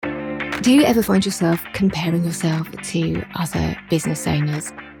Do you ever find yourself comparing yourself to other business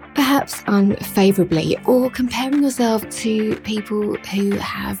owners? Perhaps unfavourably, or comparing yourself to people who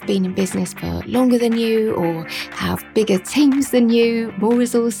have been in business for longer than you, or have bigger teams than you, more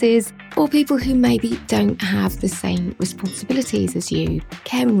resources, or people who maybe don't have the same responsibilities as you,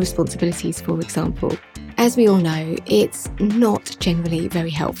 caring responsibilities, for example. As we all know, it's not generally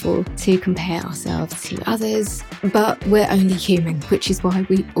very helpful to compare ourselves to others, but we're only human, which is why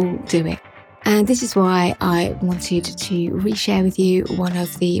we all do it. And this is why I wanted to reshare with you one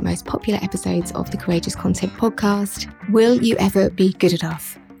of the most popular episodes of the Courageous Content podcast. Will you ever be good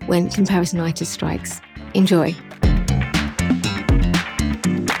enough when comparisonitis strikes? Enjoy.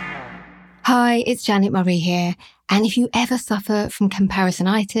 Hi, it's Janet Murray here. And if you ever suffer from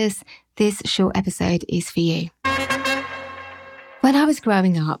comparisonitis, this short episode is for you. When I was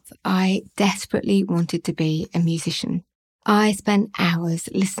growing up, I desperately wanted to be a musician. I spent hours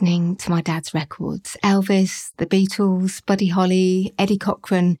listening to my dad's records, Elvis, the Beatles, Buddy Holly, Eddie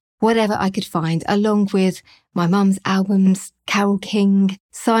Cochran, whatever I could find, along with my mum's albums, Carole King,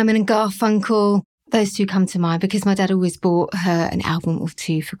 Simon and Garfunkel. Those two come to mind because my dad always bought her an album or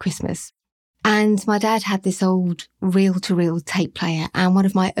two for Christmas. And my dad had this old reel-to-reel tape player, and one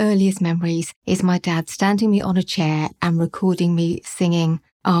of my earliest memories is my dad standing me on a chair and recording me singing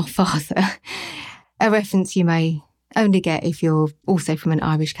Our Father, a reference you may only get if you're also from an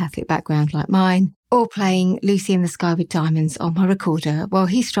Irish Catholic background like mine, or playing Lucy in the Sky with Diamonds on my recorder while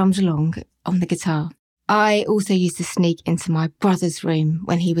he strummed along on the guitar. I also used to sneak into my brother's room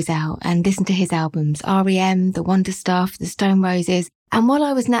when he was out and listen to his albums, R.E.M., The Wonder Stuff, The Stone Roses. And while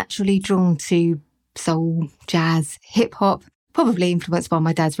I was naturally drawn to soul, jazz, hip-hop, probably influenced by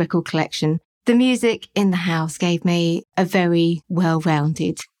my dad's record collection, the music in the house gave me a very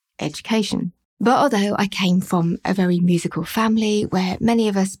well-rounded education. But although I came from a very musical family where many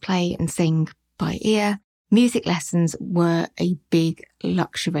of us play and sing by ear, music lessons were a big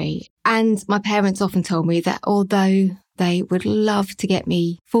luxury. And my parents often told me that although they would love to get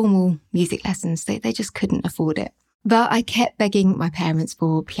me formal music lessons, they just couldn't afford it. But I kept begging my parents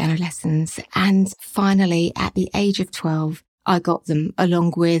for piano lessons, and finally, at the age of 12, I got them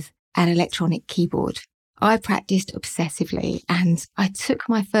along with an electronic keyboard. I practiced obsessively, and I took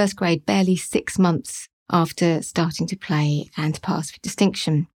my first grade barely 6 months after starting to play and passed with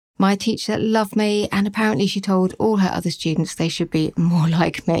distinction. My teacher loved me, and apparently she told all her other students they should be more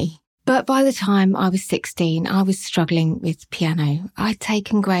like me. But by the time I was 16, I was struggling with piano. I'd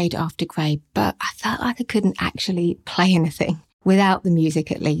taken grade after grade, but I felt like I couldn't actually play anything, without the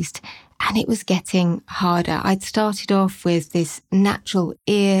music at least. And it was getting harder. I'd started off with this natural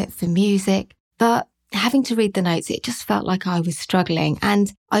ear for music, but having to read the notes, it just felt like I was struggling.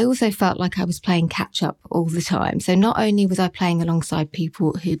 And I also felt like I was playing catch up all the time. So not only was I playing alongside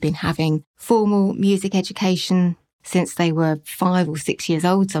people who'd been having formal music education since they were 5 or 6 years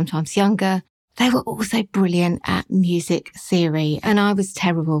old, sometimes younger, they were also brilliant at music theory. And I was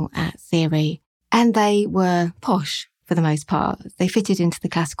terrible at theory. And they were posh for the most part. They fitted into the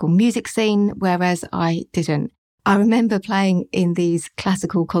classical music scene, whereas I didn't. I remember playing in these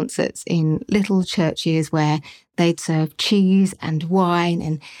classical concerts in little churches where they'd serve cheese and wine,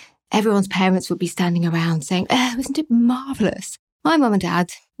 and everyone's parents would be standing around saying, "Oh, isn't it marvellous?" My mum and dad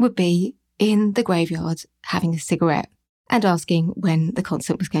would be in the graveyard having a cigarette and asking when the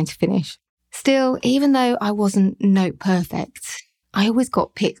concert was going to finish. Still, even though I wasn't note perfect, I always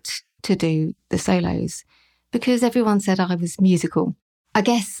got picked to do the solos because everyone said I was musical. I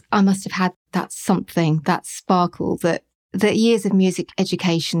guess I must have had that something, that sparkle that years of music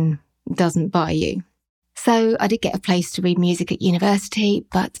education doesn't buy you. So I did get a place to read music at university,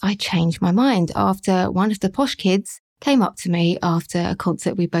 but I changed my mind after one of the posh kids came up to me after a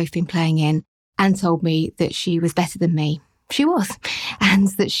concert we'd both been playing in and told me that she was better than me. She was, and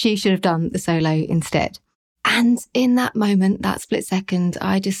that she should have done the solo instead. And in that moment, that split second,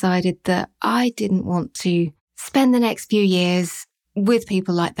 I decided that I didn't want to spend the next few years with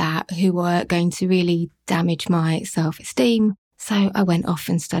people like that who were going to really damage my self-esteem. So I went off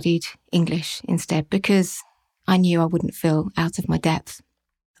and studied English instead because I knew I wouldn't feel out of my depth.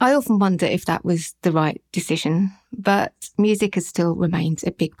 I often wonder if that was the right decision, but music has still remained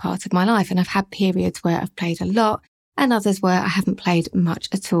a big part of my life, and I've had periods where I've played a lot and others where I haven't played much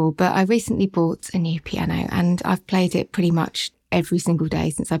at all. But I recently bought a new piano and I've played it pretty much every single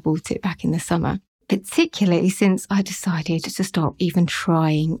day since I bought it back in the summer, particularly since I decided to stop even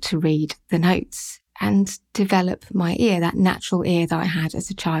trying to read the notes and develop my ear, that natural ear that I had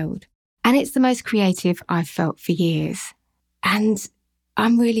as a child. And it's the most creative I've felt for years. And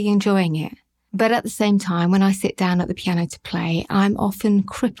I'm really enjoying it. But at the same time, when I sit down at the piano to play, I'm often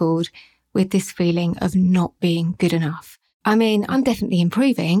crippled with this feeling of not being good enough. I mean, I'm definitely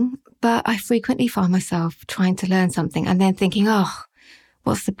improving, but I frequently find myself trying to learn something and then thinking, oh,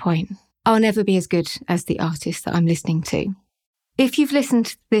 what's the point? I'll never be as good as the artist that I'm listening to. If you've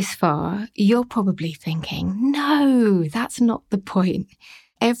listened this far, you're probably thinking, no, that's not the point.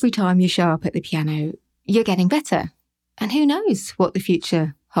 Every time you show up at the piano, you're getting better. And who knows what the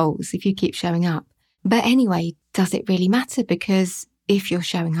future holds if you keep showing up. But anyway, does it really matter? Because if you're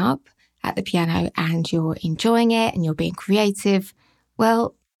showing up at the piano and you're enjoying it and you're being creative,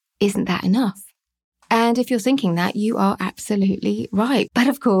 well, isn't that enough? And if you're thinking that, you are absolutely right. But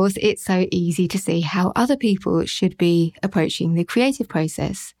of course, it's so easy to see how other people should be approaching the creative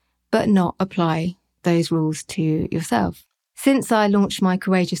process, but not apply those rules to yourself. Since I launched my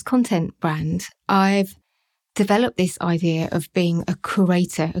Courageous Content brand, I've developed this idea of being a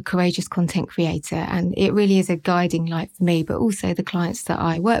curator, a courageous content creator. And it really is a guiding light for me, but also the clients that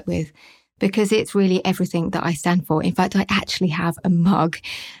I work with, because it's really everything that I stand for. In fact, I actually have a mug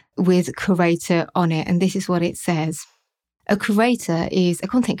with curator on it. And this is what it says. A curator is a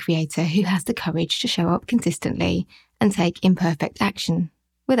content creator who has the courage to show up consistently and take imperfect action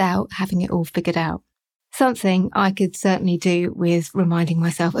without having it all figured out. Something I could certainly do with reminding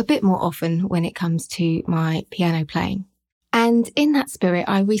myself a bit more often when it comes to my piano playing. And in that spirit,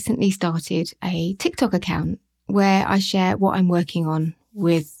 I recently started a TikTok account where I share what I'm working on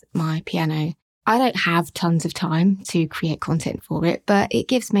with my piano. I don't have tons of time to create content for it, but it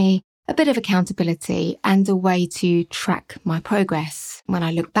gives me a bit of accountability and a way to track my progress. When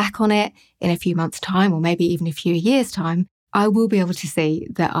I look back on it in a few months' time, or maybe even a few years' time, I will be able to see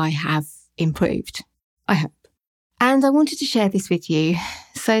that I have improved. I hope. And I wanted to share this with you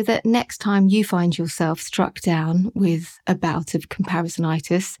so that next time you find yourself struck down with a bout of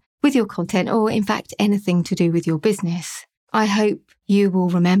comparisonitis with your content, or in fact anything to do with your business, I hope you will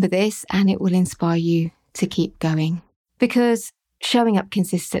remember this and it will inspire you to keep going. Because showing up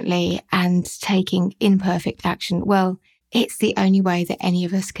consistently and taking imperfect action, well, it's the only way that any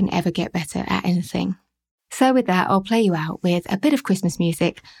of us can ever get better at anything. So with that, I'll play you out with a bit of Christmas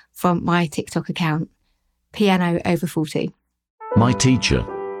music from my TikTok account, Piano Over 40. My teacher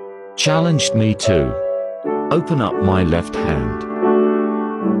challenged me to open up my left hand